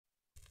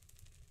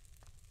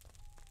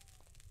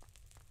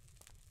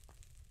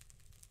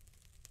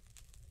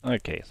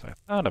Okay, so I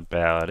thought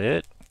about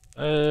it,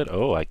 but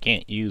oh, I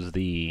can't use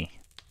the.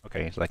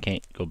 Okay, so I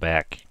can't go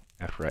back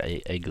after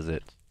I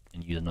exit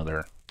and use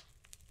another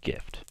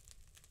gift.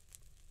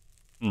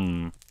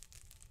 Hmm.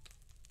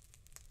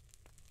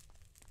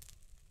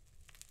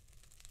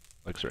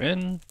 Clicks are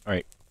in. All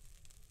right.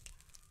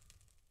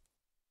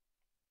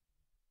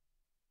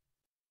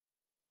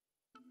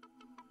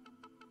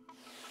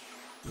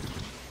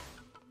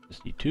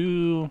 Just need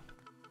two.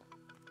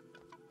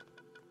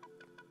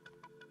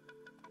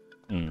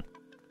 Hmm.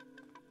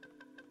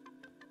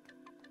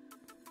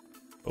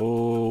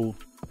 Oh,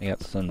 I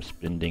got some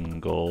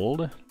spending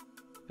gold.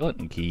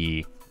 Skeleton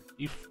key.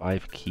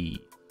 D5 key.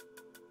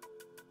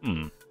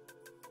 Hmm.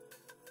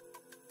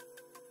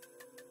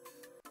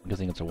 I'm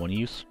guessing it's a one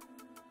use.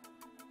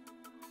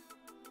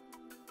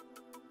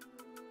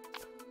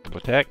 Double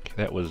attack.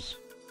 That was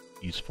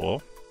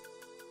useful.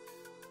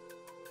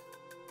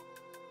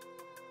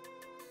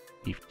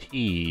 Beef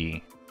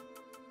tea.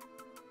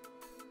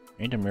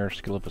 Random rare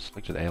skill of a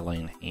selected ally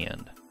in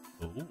hand.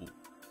 Ooh,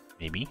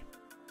 maybe.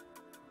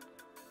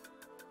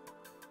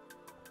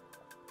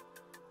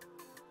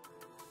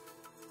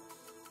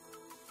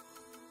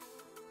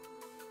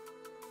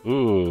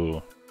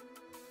 Ooh.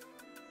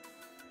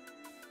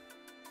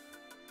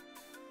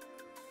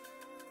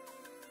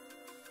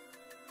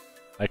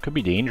 That could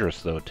be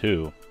dangerous though,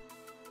 too.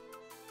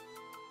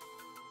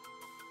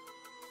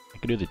 I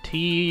could do the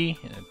T,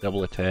 and a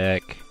double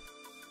attack.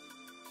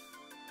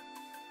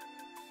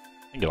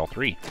 I get all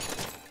three.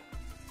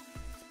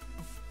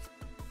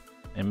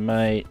 That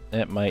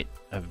might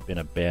have been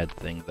a bad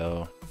thing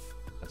though.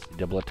 That's the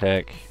double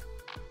attack.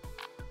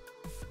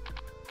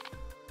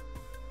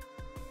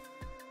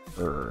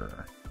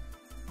 Brr.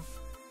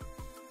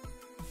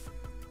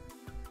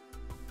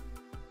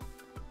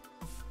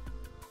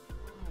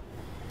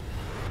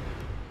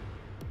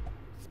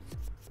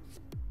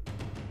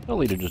 I'll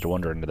lead just to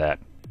wander into that.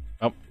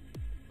 Oh,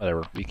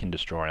 whatever. We can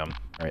destroy them.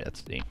 Alright,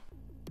 let's see.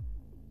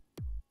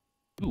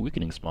 Ooh,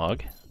 weakening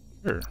smog.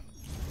 Sure.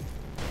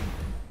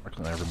 Works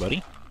on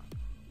everybody.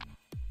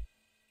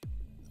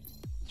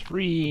 It's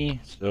free,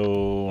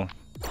 so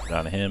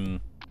down to him.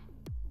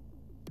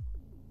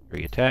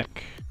 Free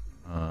attack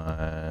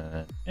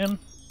on him.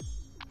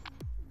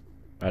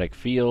 Automatic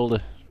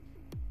field.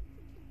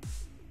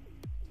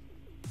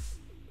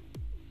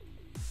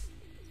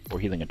 For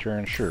healing a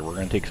turn, sure, we're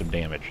gonna take some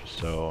damage,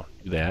 so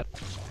do that.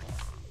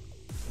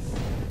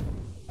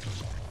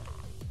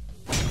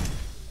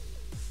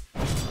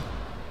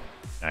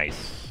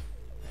 Nice.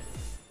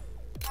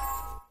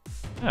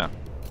 Yeah.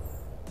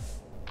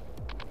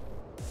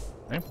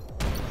 Okay.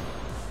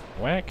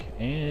 Whack,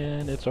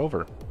 and it's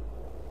over.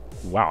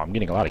 Wow, I'm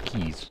getting a lot of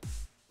keys.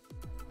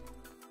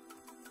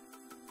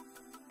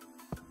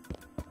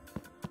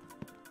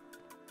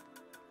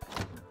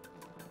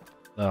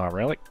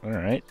 Relic?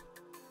 Alright.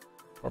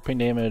 4 pain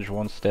damage,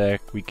 1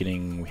 stack,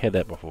 weakening. We had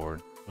that before.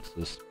 What's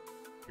this?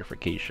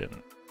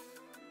 Purification.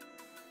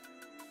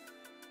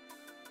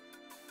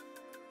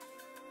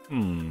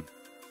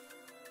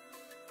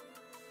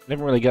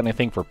 Never really got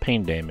anything for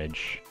pain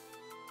damage.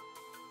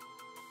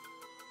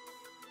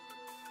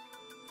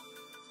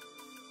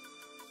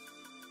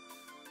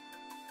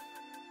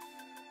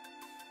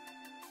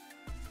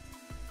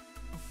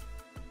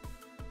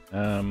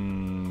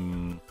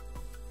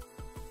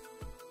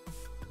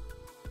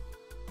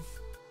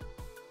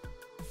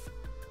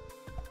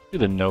 Do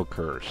the no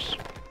curse.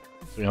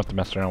 So you don't have to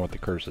mess around with the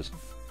curses.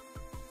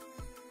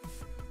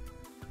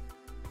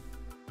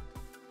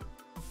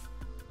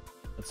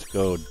 Let's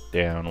go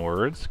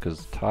downwards,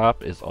 because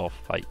top is all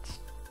fights.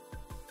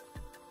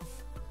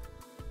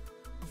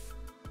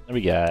 What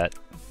we got?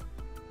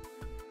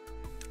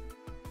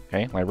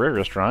 Okay, library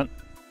restaurant.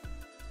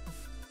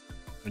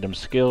 Random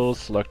skills,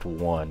 select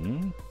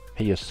 1.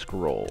 Pay a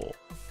scroll.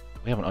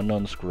 We have an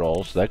unknown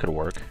scroll, so that could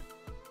work.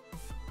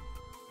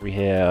 We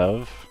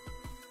have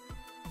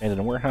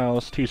abandoned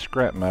warehouse, 2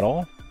 scrap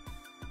metal.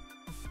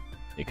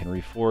 You can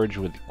reforge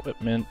with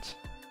equipment.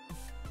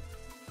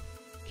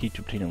 Key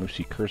to obtain a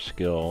Lucy curse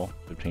skill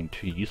to obtain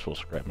 2 useful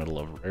scrap metal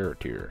of rare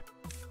tier.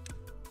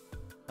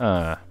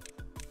 I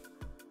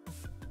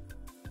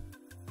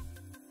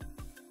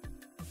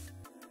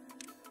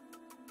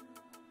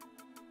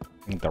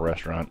think the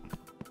restaurant.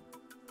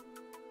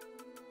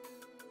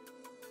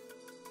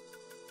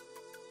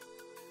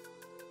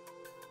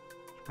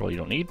 Scroll you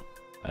don't need.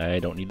 I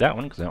don't need that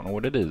one because I don't know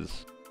what it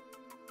is.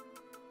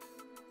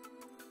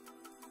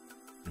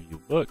 New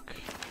book.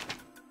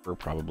 Or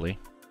probably.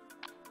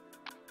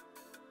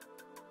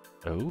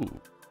 Oh,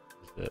 what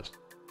is this?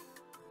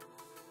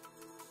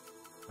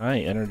 High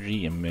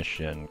energy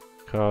emission.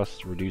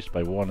 Cost reduced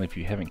by 1 if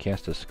you haven't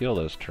cast a skill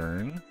this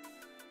turn.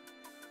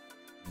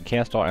 And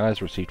cast all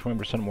allies receive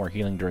 20% more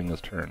healing during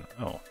this turn.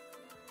 Oh.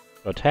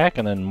 So attack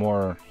and then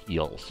more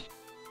heals.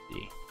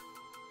 Let's see.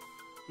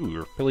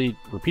 Ooh,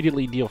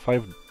 repeatedly deal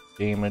 5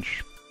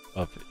 damage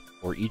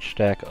for each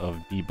stack of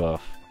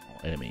debuff all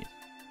enemies.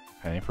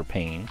 Okay, for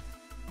pain.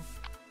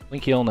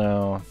 Link heal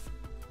now.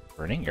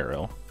 Burning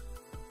arrow.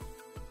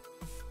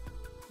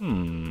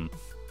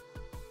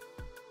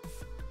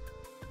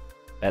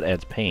 That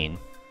adds pain.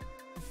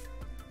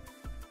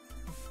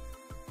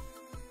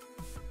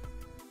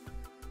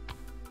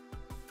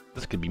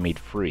 This could be made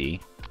free.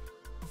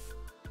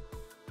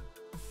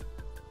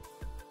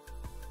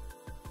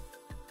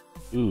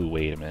 Ooh,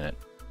 wait a minute.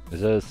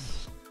 Is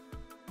this...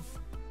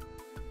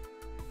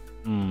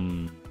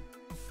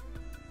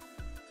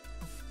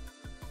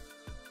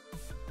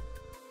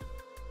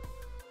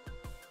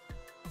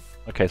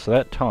 Okay, so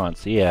that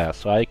taunts, yeah,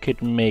 so I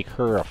could make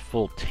her a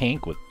full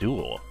tank with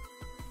duel.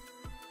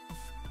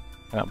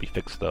 That'll be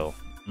fixed though.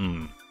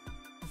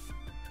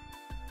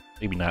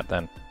 Maybe not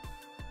then.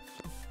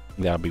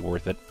 That'll be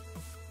worth it.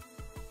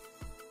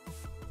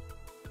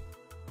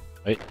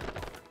 Wait.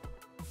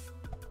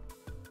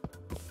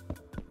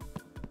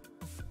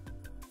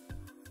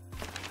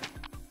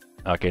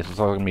 Okay, so it's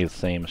all gonna be the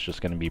same, it's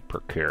just gonna be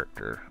per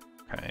character.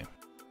 Okay.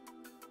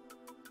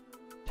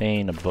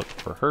 Obtain a book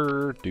for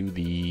her, do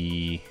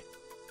the...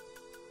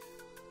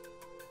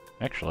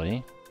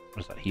 Actually,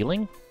 what is that,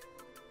 healing?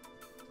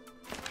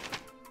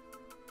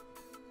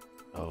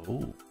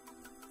 Oh,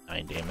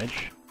 9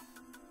 damage,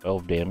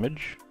 12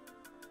 damage,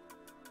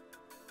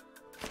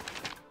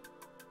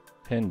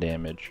 10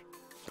 damage.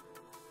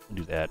 We'll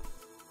do that.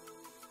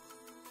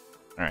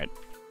 Alright.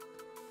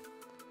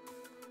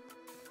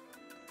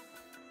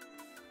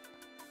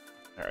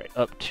 Alright,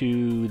 up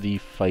to the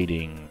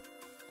fighting.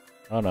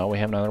 Oh no, we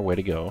have another way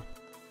to go.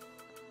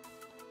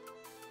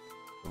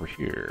 Over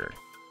here.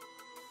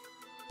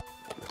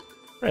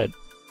 Red.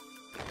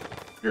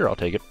 Here, I'll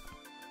take it.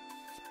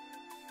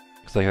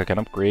 Looks like I can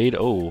upgrade.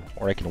 Oh,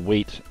 or I can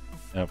wait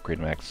and upgrade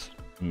max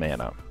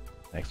mana.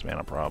 Max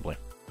mana, probably.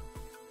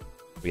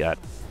 We got...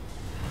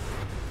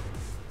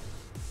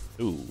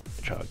 Ooh,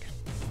 chug.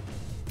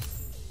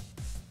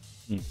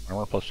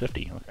 Armor plus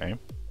 50, okay.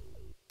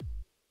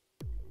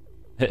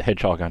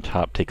 Hedgehog on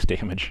top takes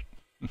damage.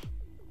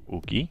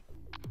 Okay.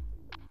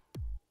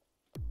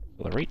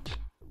 Accelerate.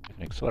 I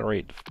can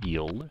accelerate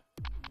field.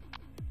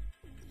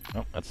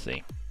 Oh, let's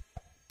see.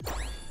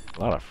 A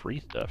lot of free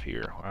stuff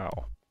here.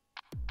 Wow.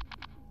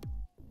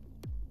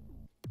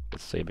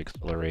 Let's save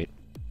accelerate.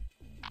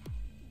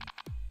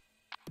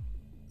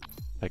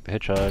 Take the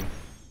hedgehog.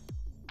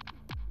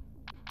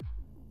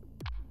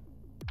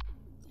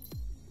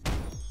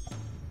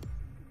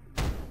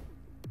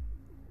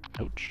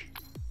 Ouch.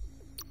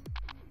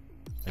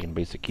 I can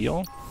basic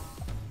heal.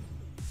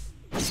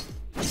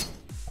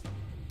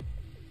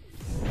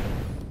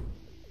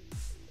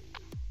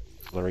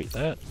 Accelerate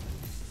that.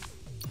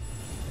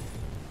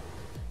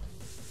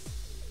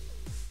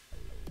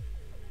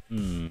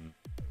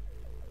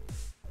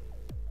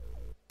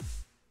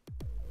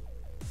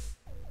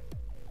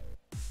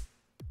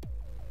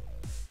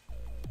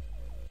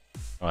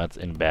 Oh, that's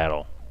in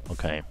battle.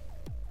 Okay.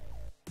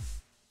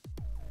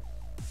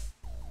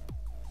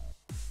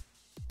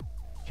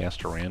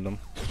 Cast a random?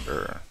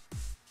 Sure.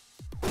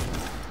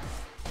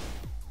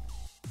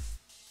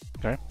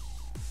 Okay.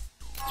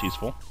 It's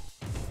useful.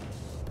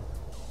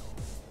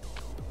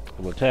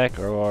 Double attack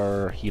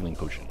or healing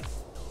potion.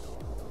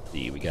 Let's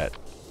see, we got...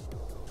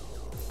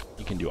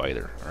 You can do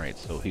either. Alright,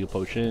 so heal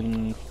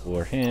potion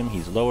for him,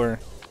 he's lower.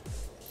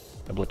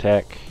 Double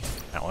attack,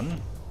 that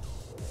one.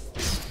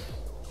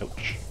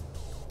 Ouch.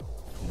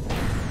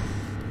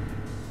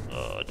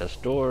 Death's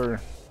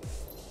door.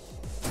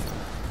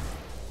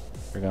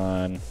 We're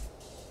gone.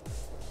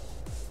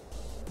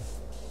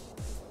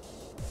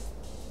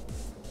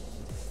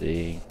 Let's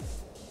see.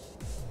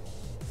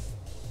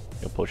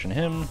 Heal potion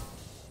him.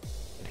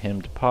 Get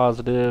him to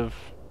positive.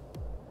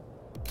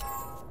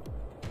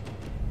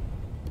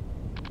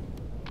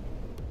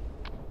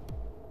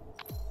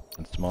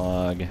 And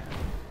smog.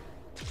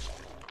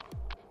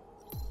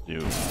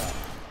 Do.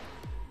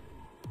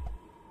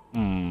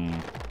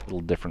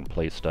 Little different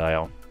play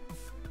style.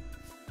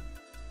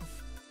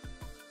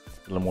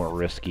 A little more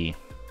risky.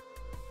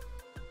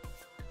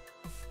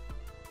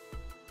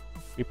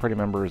 3 party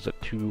members at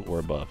 2 or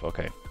above.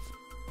 Okay.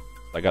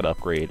 I gotta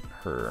upgrade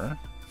her.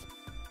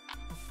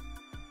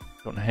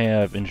 Don't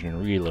have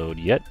engine reload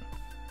yet.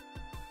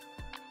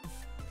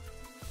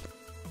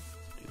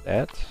 Do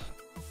that.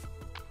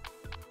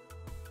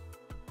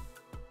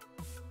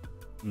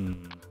 I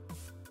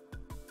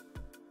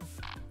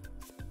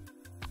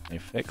can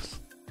fix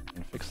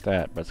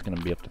that, but it's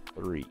gonna be up to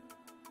 3.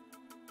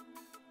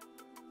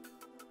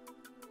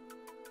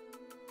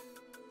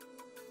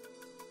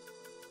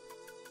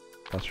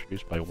 Cost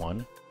reduced by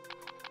 1.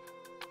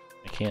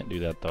 I can't do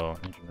that though.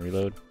 Engine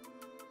reload.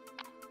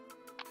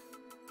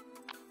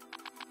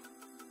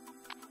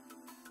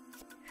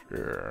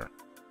 Sure.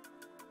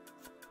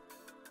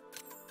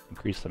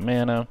 Increase the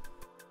mana.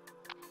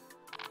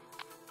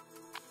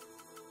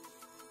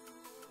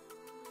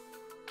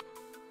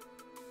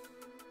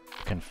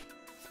 I can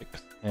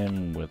fix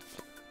him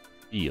with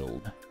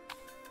field.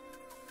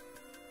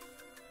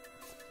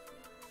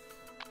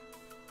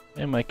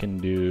 And I can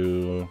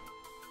do...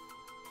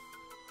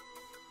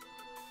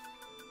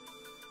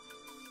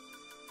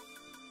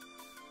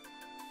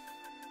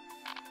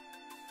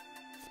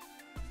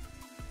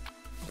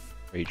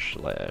 Rage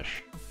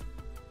slash.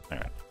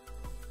 Alright.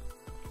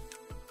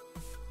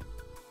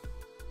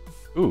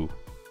 Ooh.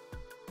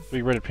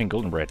 3 red pink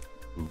golden bread.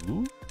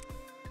 Ooh.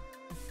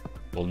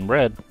 Golden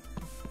bread.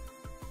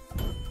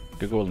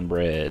 Good golden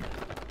bread.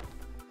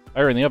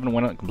 Fire in the oven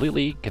went out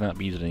completely. Cannot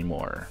be used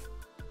anymore.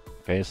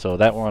 Okay, so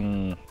that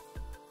one...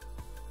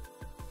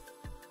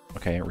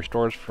 Okay, it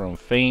restores from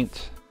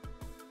faint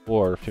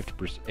or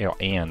 50%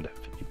 and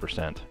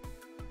 50%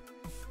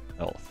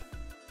 health.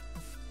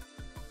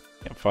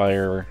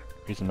 Campfire.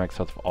 Increasing max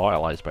health of all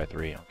allies by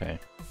 3. Okay.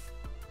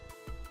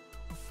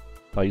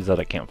 I'll use that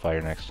at campfire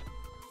next.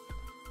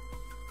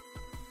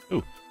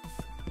 Ooh.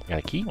 Got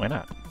a key? Why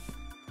not?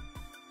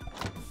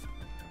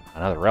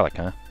 Another relic,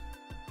 huh?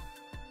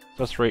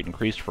 Success rate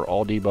increased for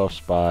all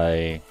debuffs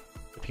by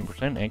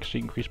 15%.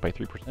 Actually increased by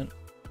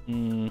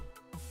 3%.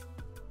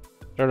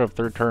 Start of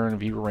third turn,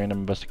 view a random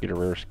investigator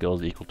rare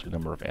skills equal to the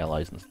number of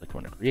allies in the select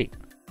one to create.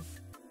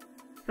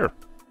 Sure.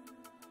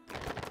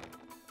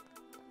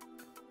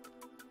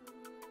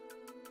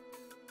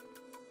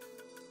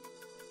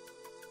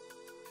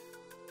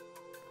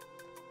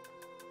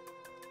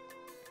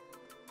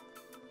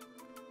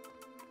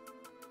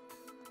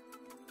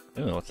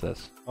 Ooh, what's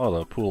this? Oh,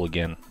 the pool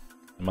again.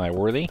 Am I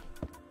worthy?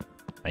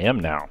 I am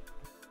now.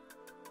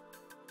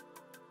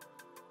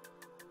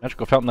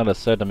 Magical fountain that is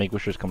said to make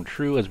wishes come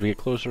true. As we get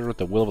closer,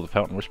 the will of the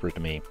fountain whispers to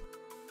me.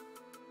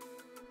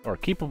 You are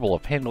capable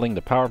of handling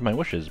the power of my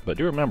wishes, but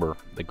do remember,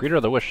 the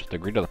greater the wish, the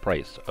greater the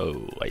price.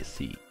 Oh, I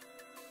see.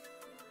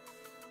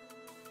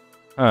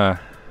 Oh,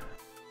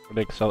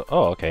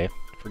 okay.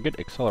 Forget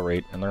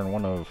accelerate and learn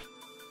one of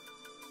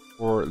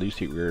 4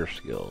 elusive rare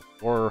skills.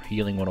 Or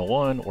healing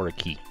 101, or a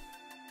key.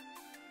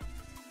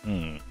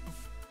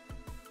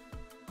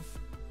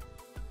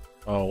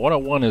 Oh,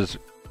 101 is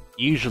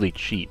usually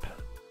cheap.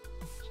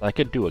 So I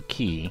could do a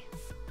key.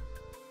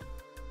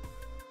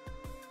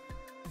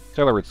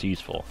 Accelerate's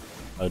useful.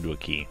 I'll do a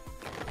key.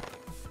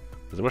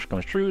 As the wish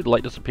comes true, the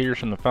light disappears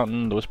from the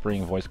fountain, the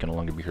whispering voice can no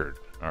longer be heard.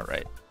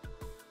 Alright.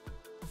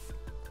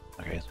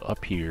 Okay, so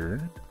up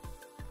here.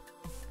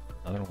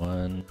 Another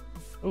one.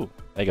 Oh,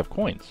 bag of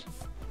coins.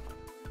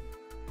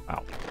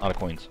 Wow, a lot of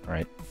coins.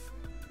 Alright.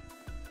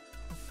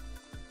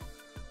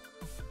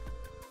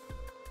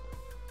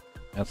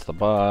 That's the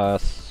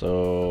boss,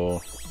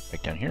 so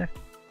back down here.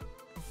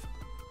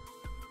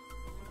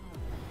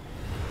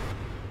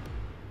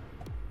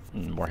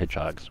 More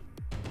hedgehogs.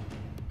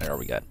 There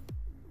we got.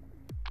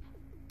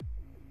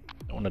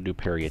 Don't want to do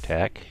parry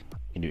attack.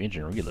 You can do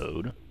engine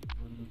reload.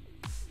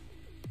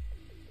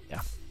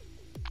 Yeah.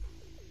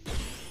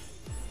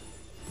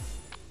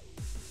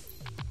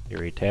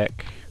 Parry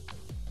attack.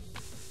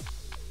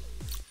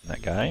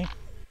 That guy.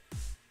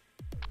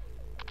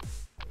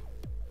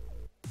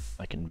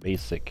 I can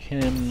basic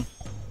him.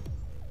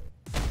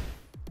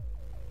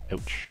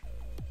 Ouch.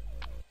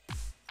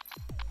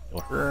 Kill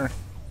her.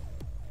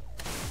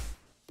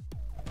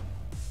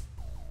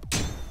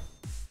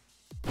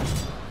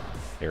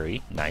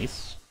 Very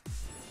nice.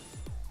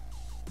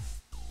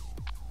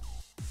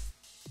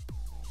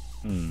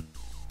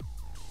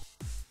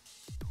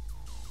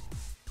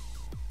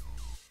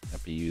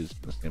 Have to use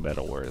this in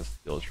battle where the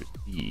skill is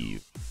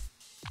received.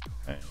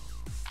 Okay.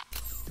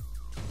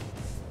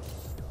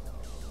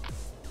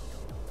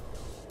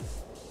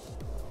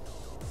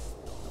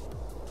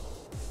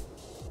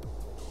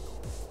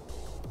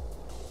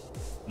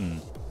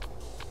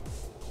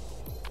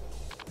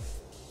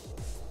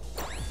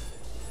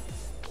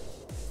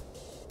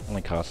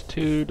 Only costs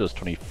 2, does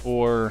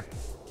 24.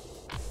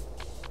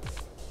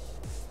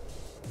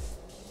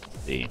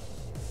 Let's see.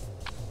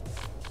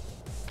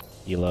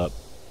 Heal up.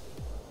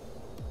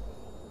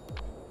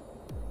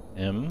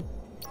 Him.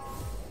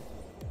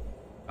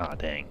 Ah,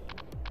 dang.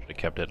 Should have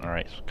kept it.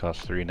 Alright, so it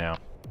costs 3 now.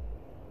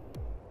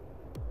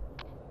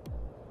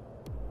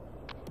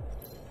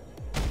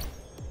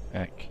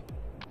 Back.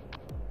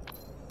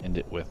 End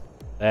it with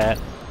that.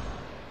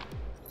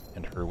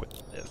 And her with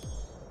this.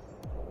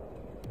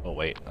 Oh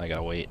wait, I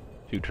gotta wait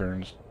 2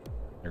 turns.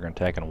 They're gonna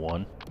attack in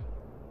 1.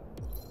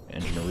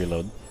 Engine to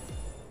reload.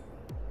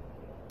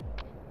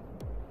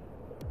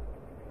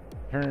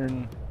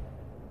 Turn.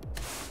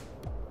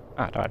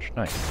 Ah, dodge,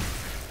 nice.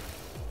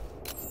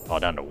 Oh,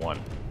 down to 1.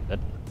 That.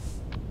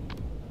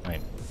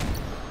 Fine.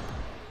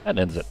 That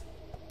ends it.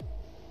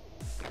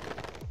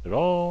 It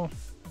all.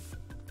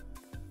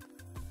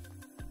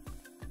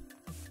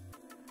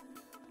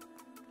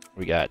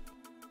 We got.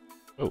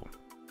 Oh.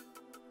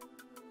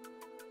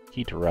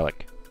 Key to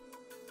relic.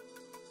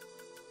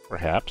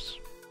 Perhaps.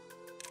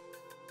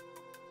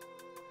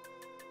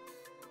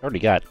 I already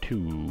got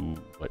 2.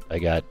 What? I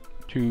got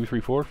 2,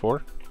 3, 4,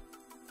 4.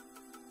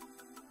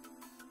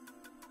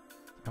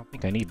 I don't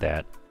think I need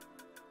that.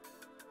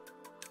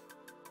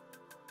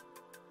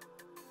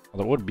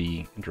 Although it would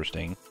be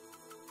interesting.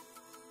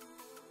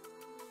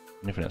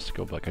 Infinite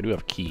skill book. I do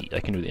have key. I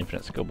can do the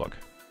infinite skill book.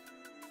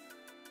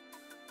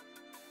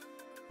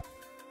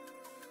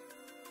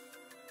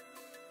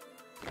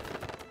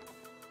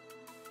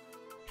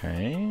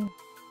 Okay.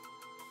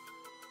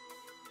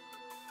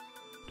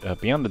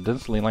 beyond the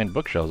densely lined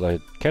bookshelves, I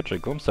catch a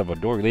glimpse of a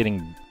door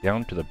leading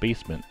down to the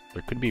basement.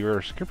 There could be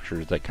rare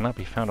scriptures that cannot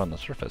be found on the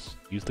surface.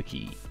 Use the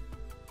key.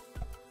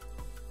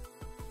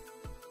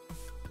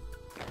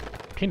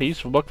 Obtained a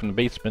useful book from the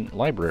basement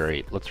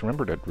library. Let's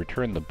remember to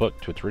return the book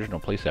to its original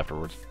place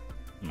afterwards.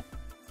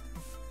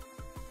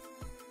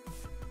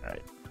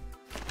 Alright.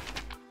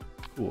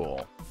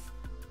 Cool.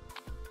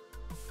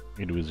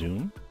 We do a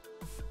zoom.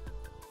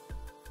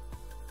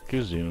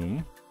 Do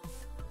zoom.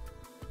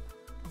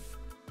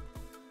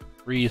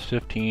 3 is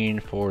 15,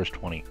 4 is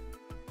 20.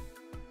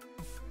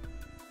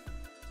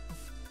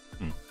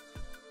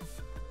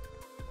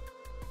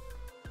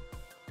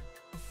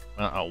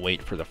 Well, I'll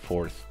wait for the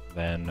 4th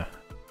then.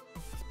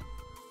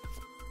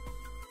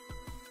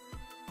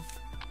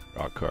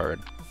 Draw a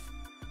card.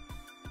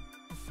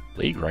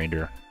 Blade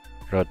Grinder.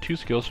 Draw 2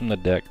 skills from the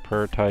deck,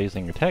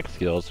 prioritizing attack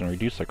skills and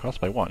reduce their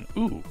cost by 1.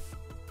 Ooh!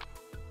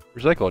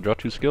 Recycle. Draw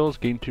 2 skills,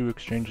 gain 2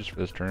 exchanges for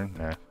this turn.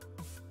 Nah.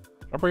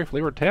 Strawberry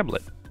flavored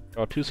tablet.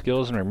 Draw 2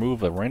 skills and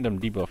remove a random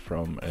debuff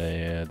from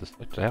the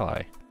selected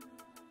ally.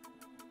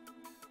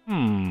 I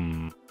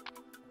don't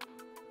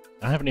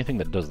have anything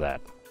that does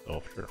that,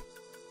 so sure.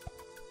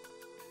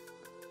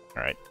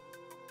 Alright.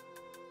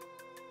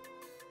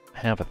 I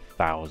have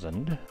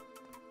 1,000.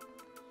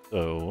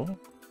 So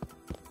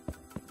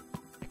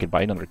I could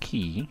buy another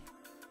key,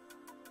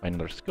 buy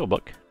another skill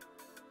book.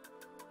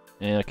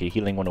 Yeah, okay,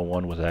 Healing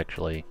 101 was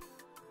actually...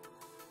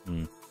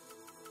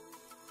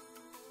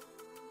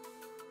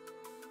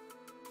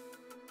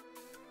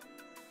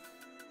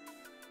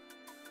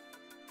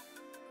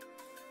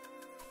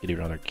 Get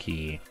another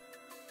key.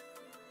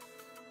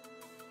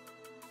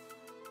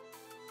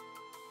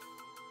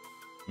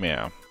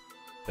 Yeah.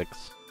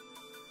 6.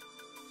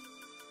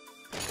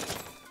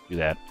 Do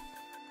that.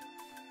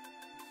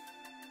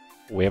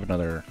 We have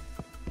another...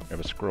 We have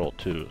a scroll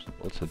too, so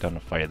let's sit down to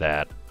fight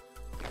that.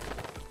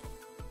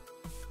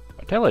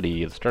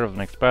 Vitality. At the start of the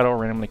next battle,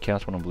 randomly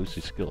cast one of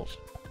Lucy's skills.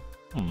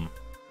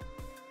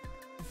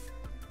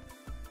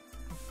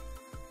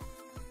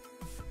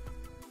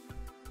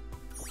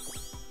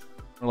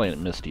 We're laying it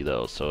Misty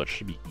though, so it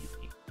should be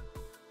easy.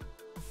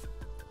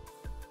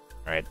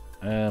 Alright,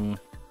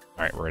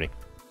 alright, we're ready.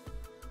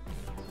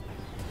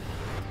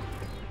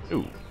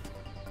 Ooh.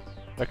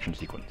 Action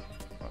sequence.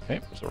 Okay,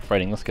 so we're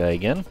fighting this guy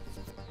again.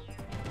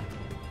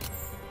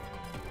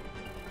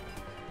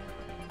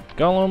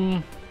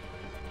 Golem.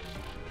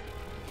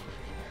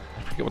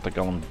 I forget what the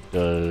golem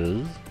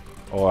does.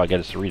 Oh, I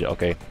gotta just read it.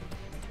 Okay.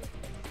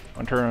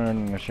 On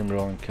turn,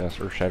 Shimbral and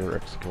cast Earth Shatter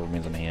X skill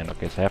remains in hand.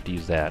 Okay, so I have to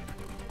use that.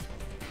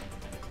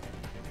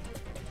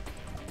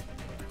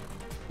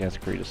 He has to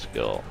create a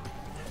skill.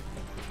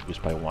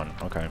 Used by 1.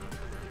 Okay.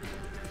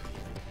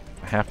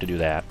 I have to do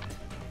that.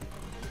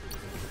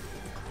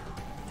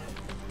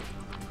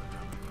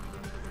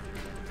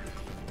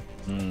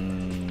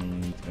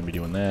 Gonna be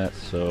doing that,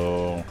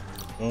 so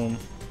boom.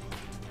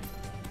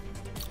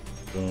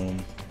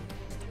 Boom.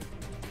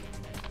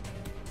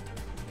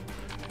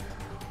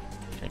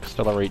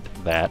 Accelerate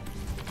that.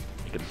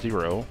 Make it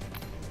 0.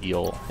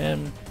 Heal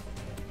him.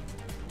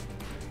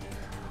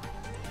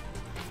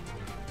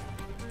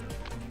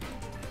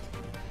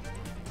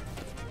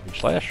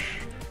 Slash.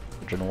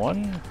 Region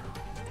 1.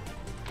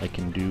 I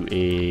can do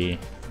a...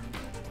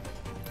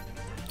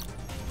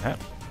 Ah.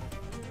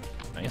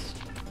 Nice.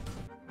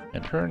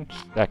 And turn.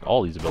 Stack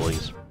all these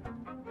abilities.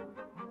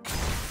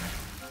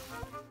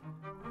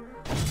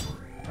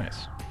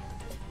 Nice.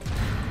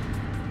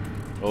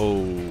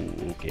 Oh,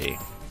 okay.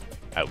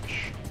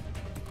 Ouch.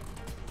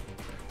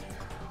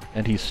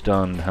 And he's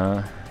stunned,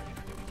 huh?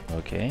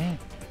 Okay.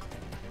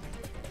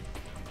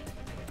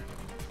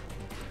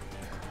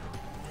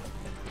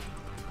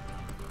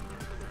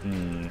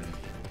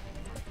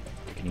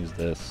 I can use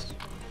this.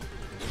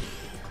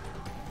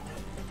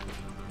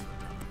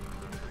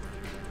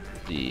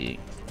 The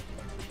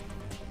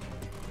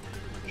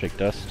Shake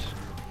Dust.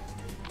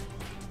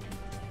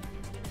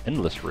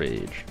 Endless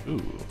Rage.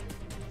 Ooh.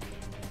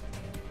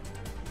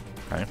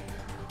 Okay.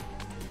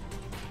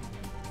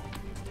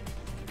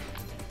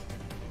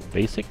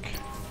 Basic.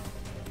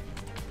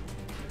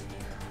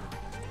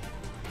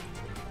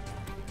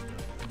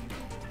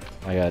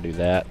 I gotta do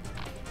that.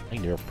 I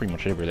can do pretty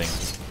much everything.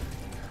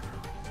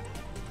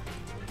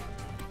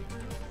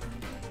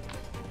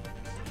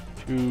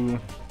 Two.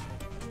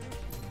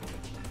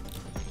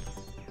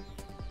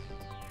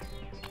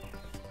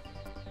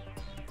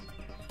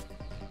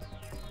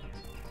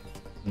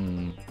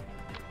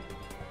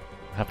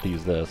 I have to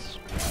use this.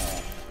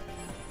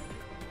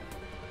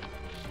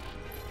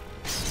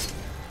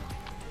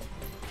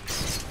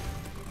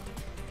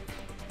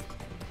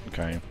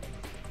 Okay.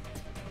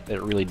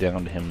 It really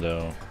downed him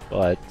though,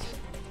 but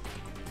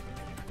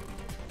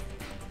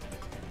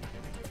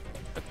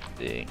let's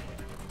see.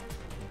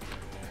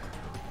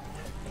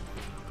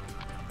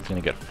 He's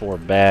gonna get 4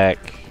 back.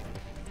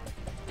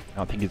 I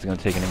don't think he's gonna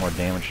take any more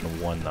damage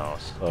than 1 though,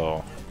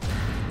 so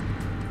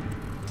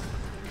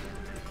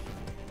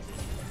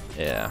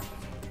yeah.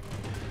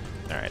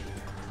 Alright.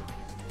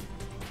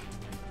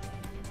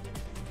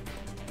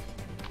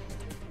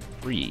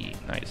 3.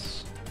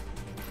 Nice.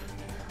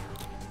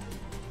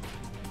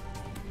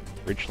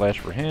 Bridge slash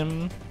for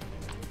him.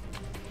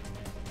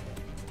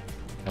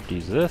 Have to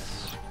use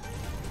this.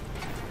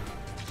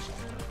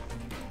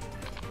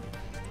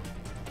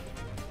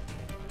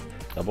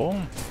 Double.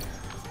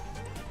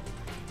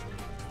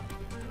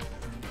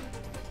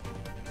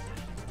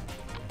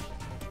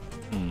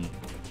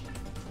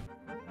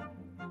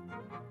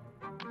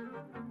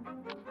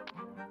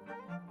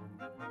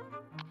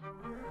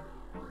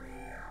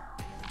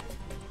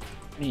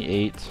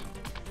 $28,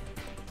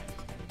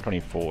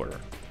 $24.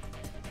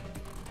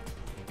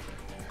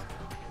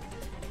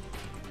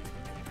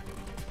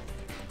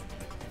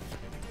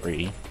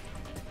 $3.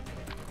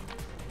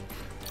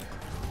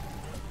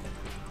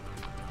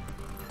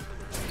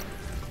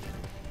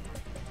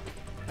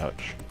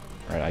 Ouch.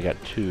 Alright, I got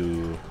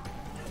 2.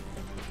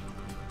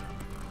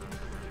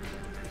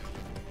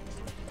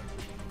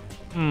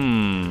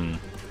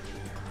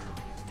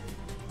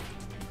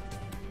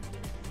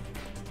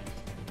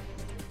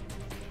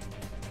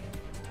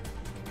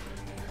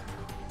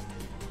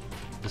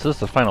 This is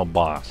the final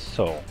boss,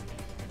 so...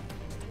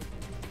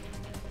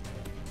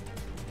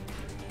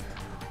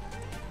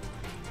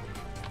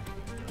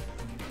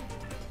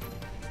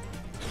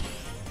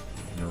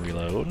 I'm gonna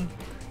reload.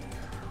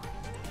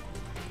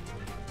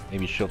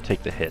 Maybe she'll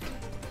take the hit.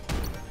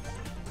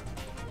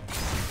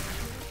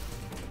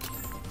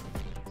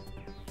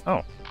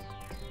 Oh.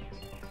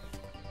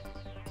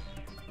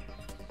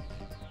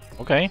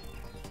 Okay.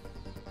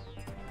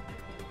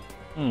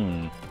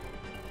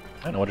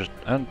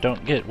 I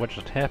don't get what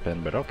just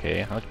happened, but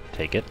okay, I'll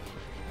take it.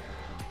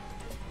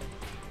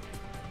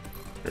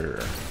 Sure.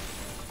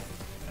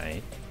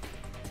 Right.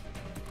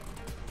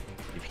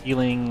 If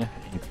healing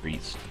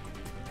increased.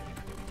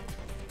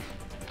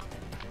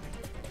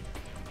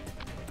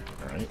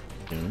 Alright,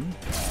 soon.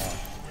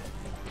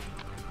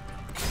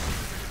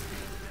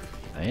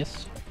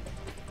 Nice.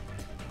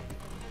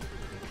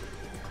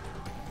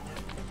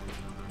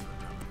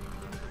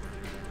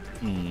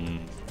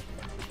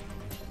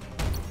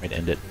 Might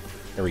end it.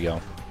 There we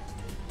go.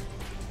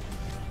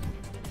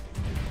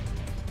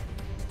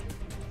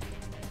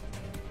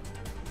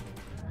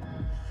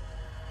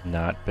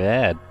 Not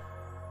bad.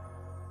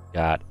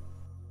 Got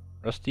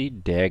Rusty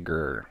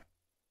Dagger.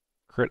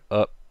 Crit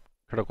up.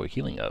 Critical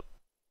healing up.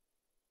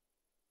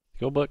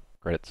 Skill book.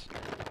 Credits.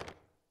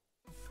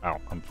 Wow,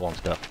 I'm full on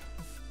stuff.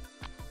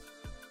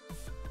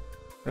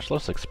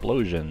 Merciless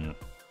Explosion.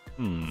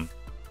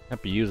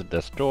 Have to use at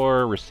this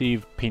door.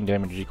 Receive pain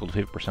damage equal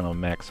to 50% of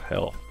max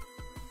health.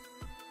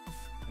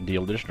 And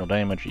deal additional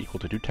damage equal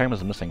to 2 times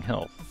the missing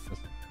health. This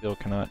skill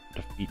cannot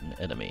defeat an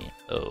enemy.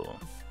 Oh.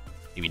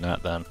 Maybe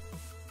not then.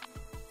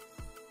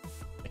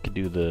 I could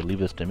do the Leave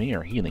This to Me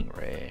or Healing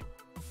Ray.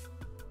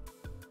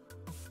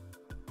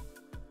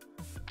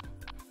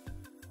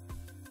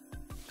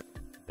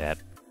 That.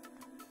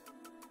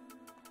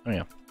 Oh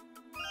yeah.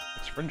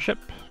 It's friendship.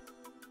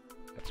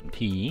 Got some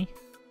tea.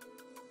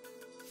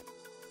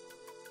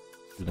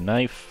 Do the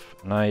knife.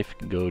 Knife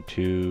can go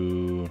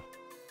to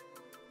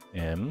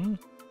M.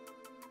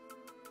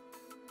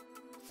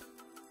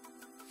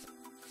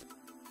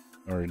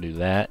 In order to do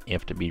that, you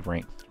have to be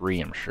rank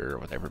 3, I'm sure,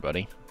 with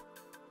everybody.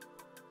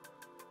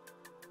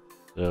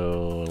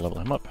 So, level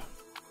him up.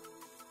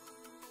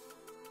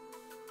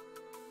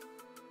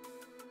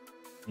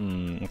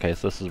 Okay,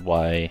 so this is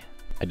why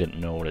I didn't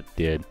know what it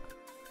did.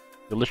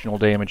 Additional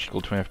damage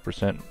equal to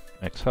 25%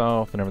 max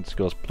health. Whenever the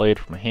skill is played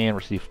from a hand,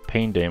 receive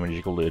pain damage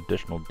equal to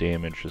additional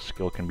damage. The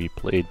skill can be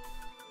played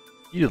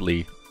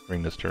easily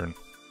during this turn.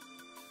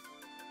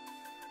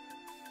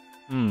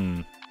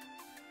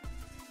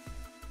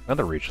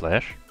 Another Reach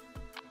Slash.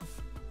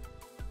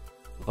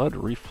 Blood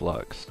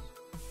Reflux.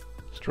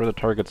 Destroy the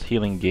target's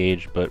healing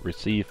gauge, but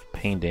receive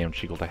pain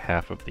damage equal to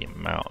half of the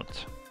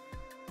amount.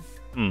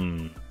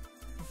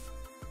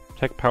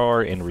 Attack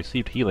power and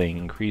received healing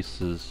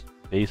increases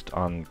based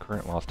on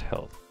current lost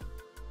health.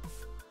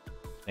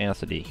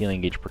 Tenacity,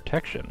 healing gauge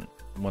protection.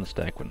 1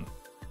 stack when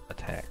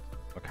attacked.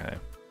 Okay.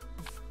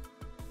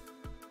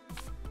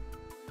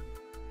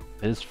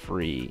 It is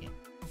free.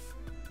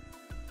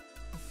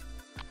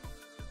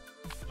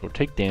 So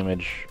take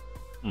damage.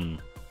 Deal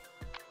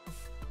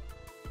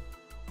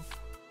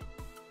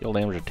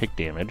damage or take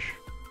damage.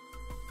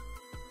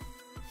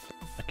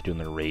 I could do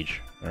another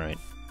rage. Alright.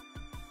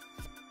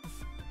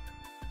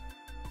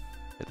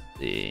 Let's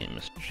see.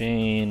 Miss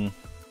Jane.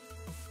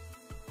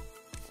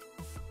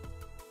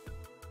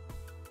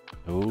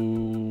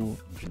 Oh,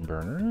 engine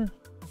burner.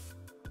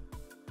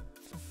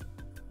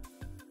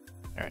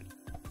 Alright.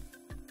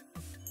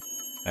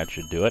 That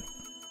should do it.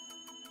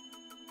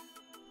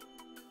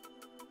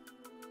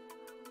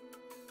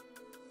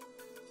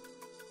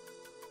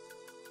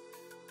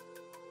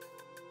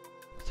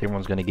 So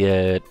everyone's gonna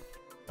get,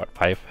 what,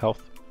 5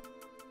 health?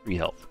 3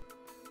 health.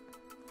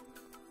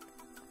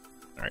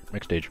 Alright,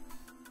 next stage.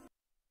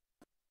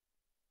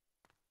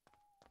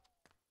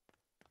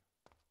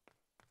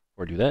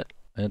 Before I do that,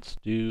 let's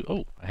do,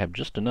 oh, I have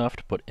just enough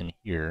to put in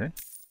here.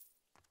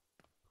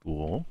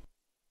 Cool.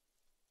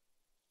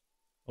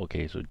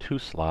 Okay, so 2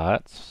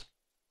 slots.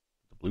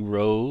 The blue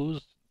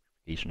rose,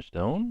 purification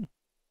stone.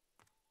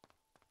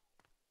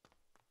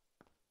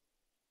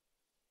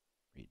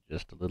 Read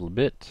just a little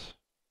bit.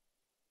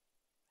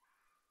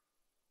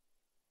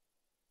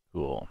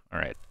 Cool.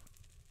 Alright.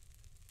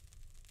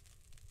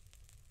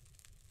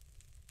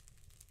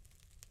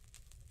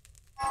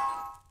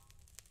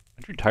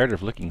 Aren't you tired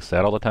of looking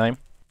sad all the time?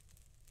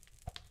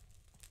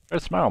 Try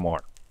to smile more.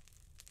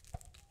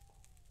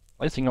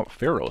 Slicing out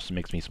Pharaohs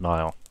makes me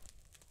smile.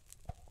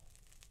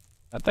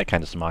 Not that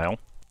kind of smile.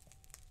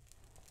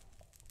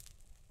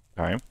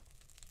 Alright.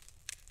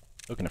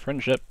 Token of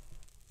friendship.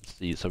 Let's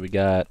see, so we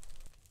got...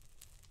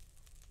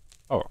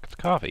 Oh, it's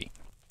coffee.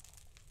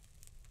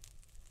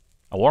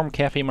 A warm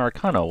cafe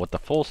Americano with the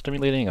full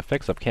stimulating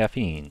effects of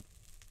caffeine.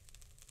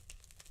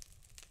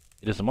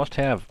 It is a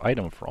must-have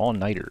item for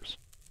all-nighters.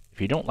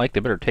 If you don't like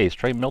the bitter taste,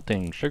 try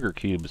melting sugar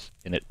cubes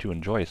in it to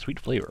enjoy a sweet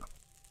flavor.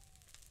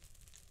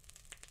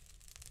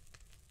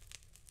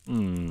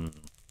 I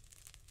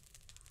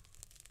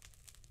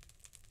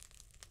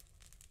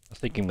was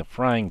thinking the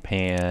frying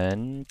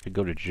pan could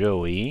go to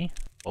Joey.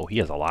 Oh, he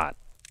has a lot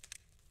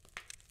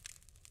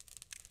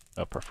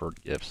of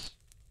preferred gifts.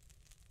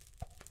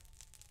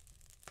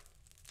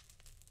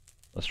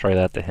 Let's try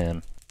that to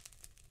him.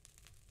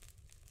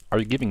 Are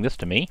you giving this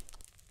to me?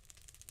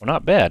 Well,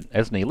 not bad.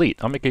 As an elite,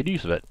 I'll make good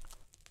use of it.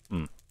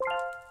 Well,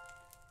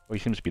 he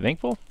seems to be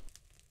thankful.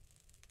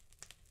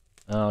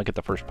 I'll get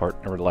the first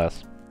part,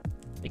 nevertheless.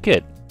 Hey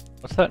kid,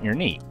 what's that in your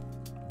knee?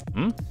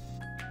 You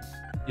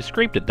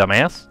scraped it,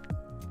 dumbass.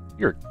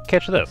 Here,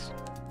 catch this.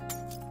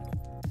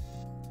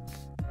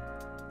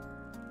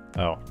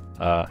 Oh,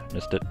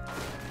 missed it.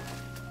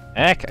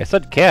 Ack, I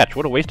said catch.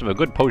 What a waste of a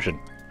good potion.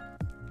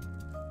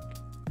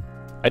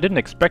 I didn't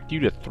expect you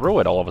to throw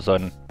it all of a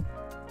sudden.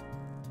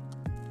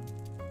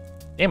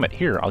 Damn it,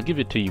 here, I'll give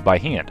it to you by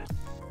hand.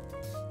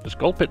 Just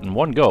gulp it in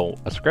one go.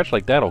 A scratch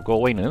like that'll go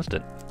away in an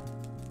instant.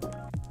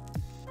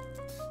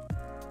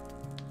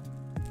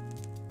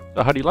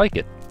 So how do you like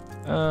it?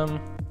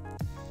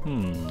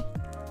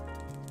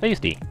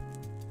 Tasty.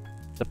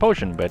 It's a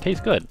potion, but it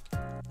tastes good.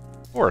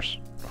 Of course.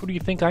 Who do you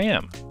think I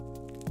am?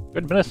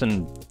 Good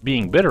medicine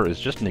being bitter is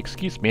just an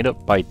excuse made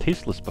up by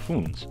tasteless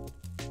buffoons.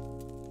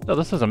 So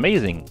this is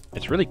amazing.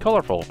 It's really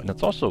colorful, and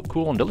it's also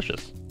cool and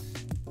delicious.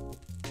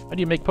 How do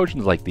you make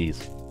potions like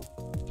these?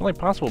 It's only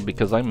possible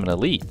because I'm an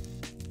elite.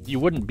 You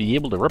wouldn't be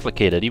able to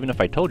replicate it even if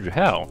I told you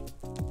how.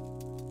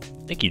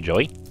 Thank you,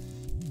 Joey.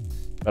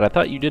 But I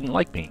thought you didn't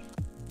like me.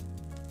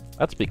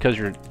 That's because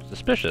you're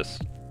suspicious.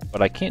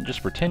 But I can't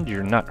just pretend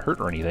you're not hurt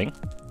or anything.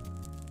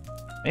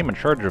 I'm in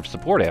charge of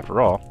support after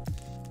all.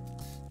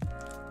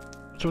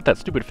 What's with that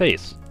stupid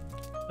face?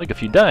 Like,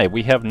 if you die,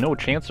 we have no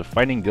chance of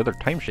finding the other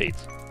time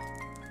shades.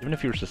 Even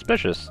if you're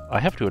suspicious, I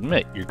have to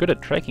admit, you're good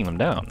at tracking them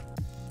down.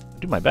 I'll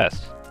do my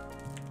best.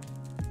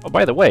 Oh,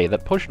 by the way,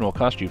 that potion will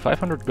cost you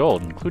 500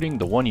 gold, including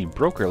the one you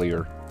broke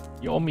earlier.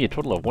 You owe me a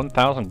total of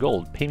 1,000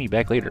 gold. Pay me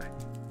back later.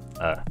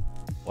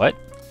 What?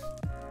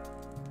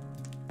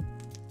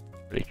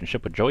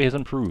 Relationship with Joey has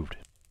improved.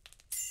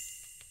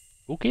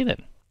 Okay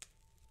then.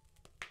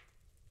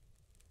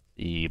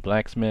 The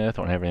blacksmith,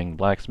 don't have anything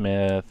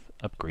blacksmith.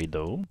 Upgrade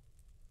though.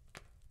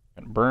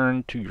 And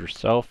burn to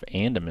yourself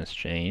and a miss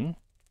chain.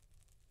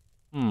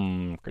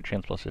 Crit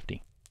chance plus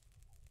 50.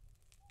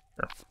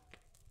 Sure.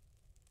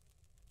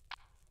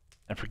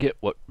 I forget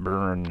what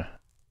burn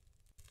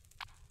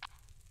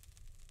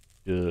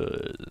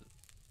does.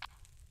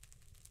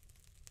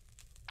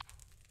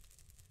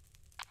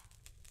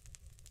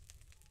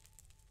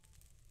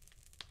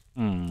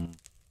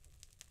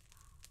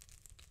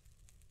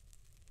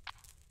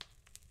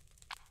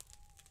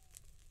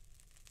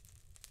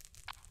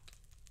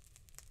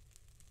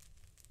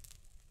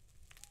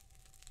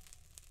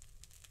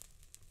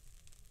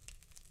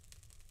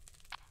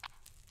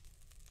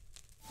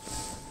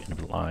 End of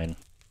the line.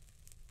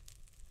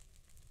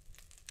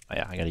 Oh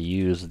yeah, I gotta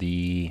use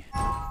the...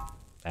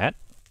 that?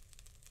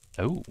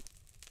 Oh.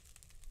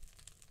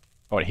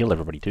 Oh, it healed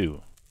everybody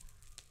too.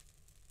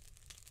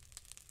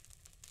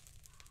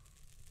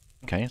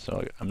 Okay,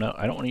 so I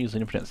don't want to use the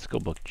infinite skill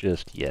book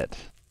just yet.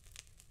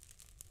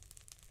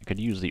 I could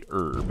use the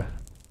herb.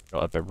 Draw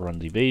up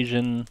everyone's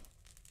evasion.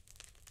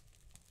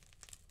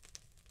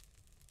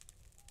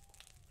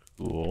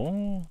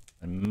 Cool.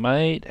 I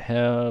might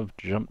have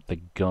jumped the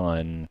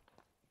gun.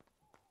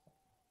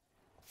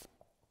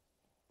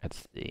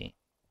 Let's see.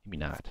 Maybe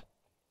not.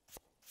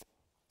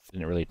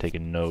 Didn't really take a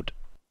note.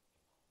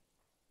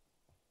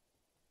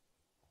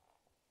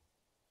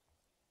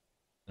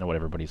 I know what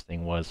everybody's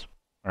thing was.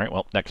 Alright,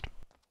 well, next.